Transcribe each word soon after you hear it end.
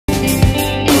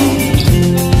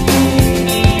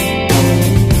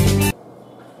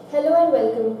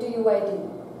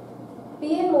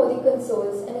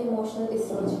consoles an emotional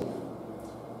ISRO chief.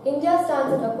 India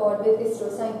stands in accord with ISRO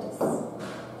scientists.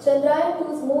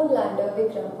 Chandrayaan-2's moon lander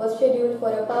Vikram was scheduled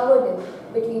for a power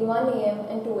dip between 1 am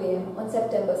and 2 am on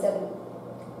September 7,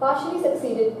 partially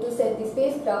succeeded to set the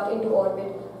spacecraft into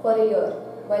orbit for a year,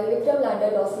 while Vikram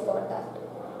lander lost the contact.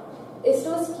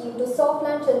 ISRO's scheme to soft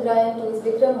land Chandrayaan-2's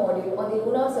Vikram module on the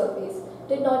lunar surface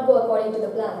did not go according to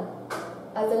the plan,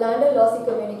 as the lander lost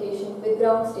the communication with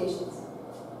ground stations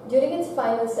during its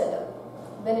final setup,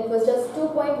 when it was just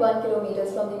 2.1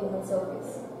 kilometers from the moon's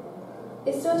surface.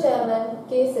 ISRO Chairman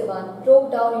K Sivan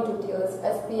broke down into tears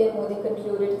as PM Modi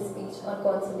concluded his speech on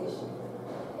consolation.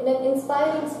 In an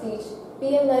inspiring speech,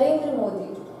 PM Narendra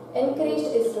Modi encouraged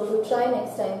ISRO to try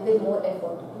next time with more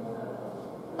effort.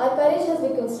 Our courage has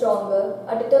become stronger,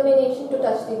 our determination to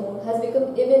touch the moon has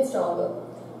become even stronger.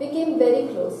 We came very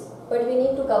close, but we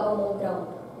need to cover more ground.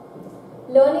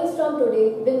 Learnings from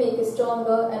today will make us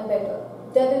stronger and better.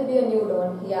 There will be a new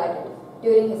dawn, he added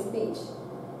during his speech.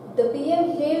 The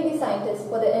PM hailed the scientists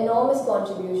for their enormous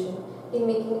contribution in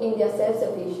making India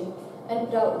self-sufficient and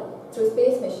proud through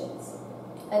space missions,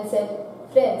 and said,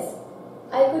 "Friends,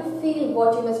 I could feel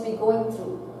what you must be going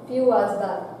through few hours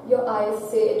back. Your eyes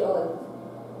say it all.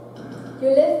 You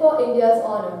live for India's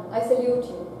honor. I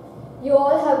salute you. You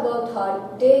all have worked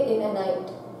hard day in and night."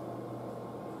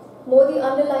 Modi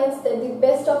underlines that the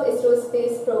best of ISRO's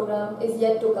space program is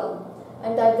yet to come,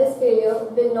 and that this failure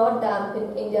will not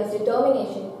dampen India's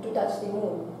determination to touch the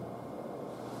moon.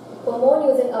 For more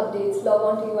news and updates, log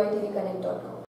on to uitvconnect.com.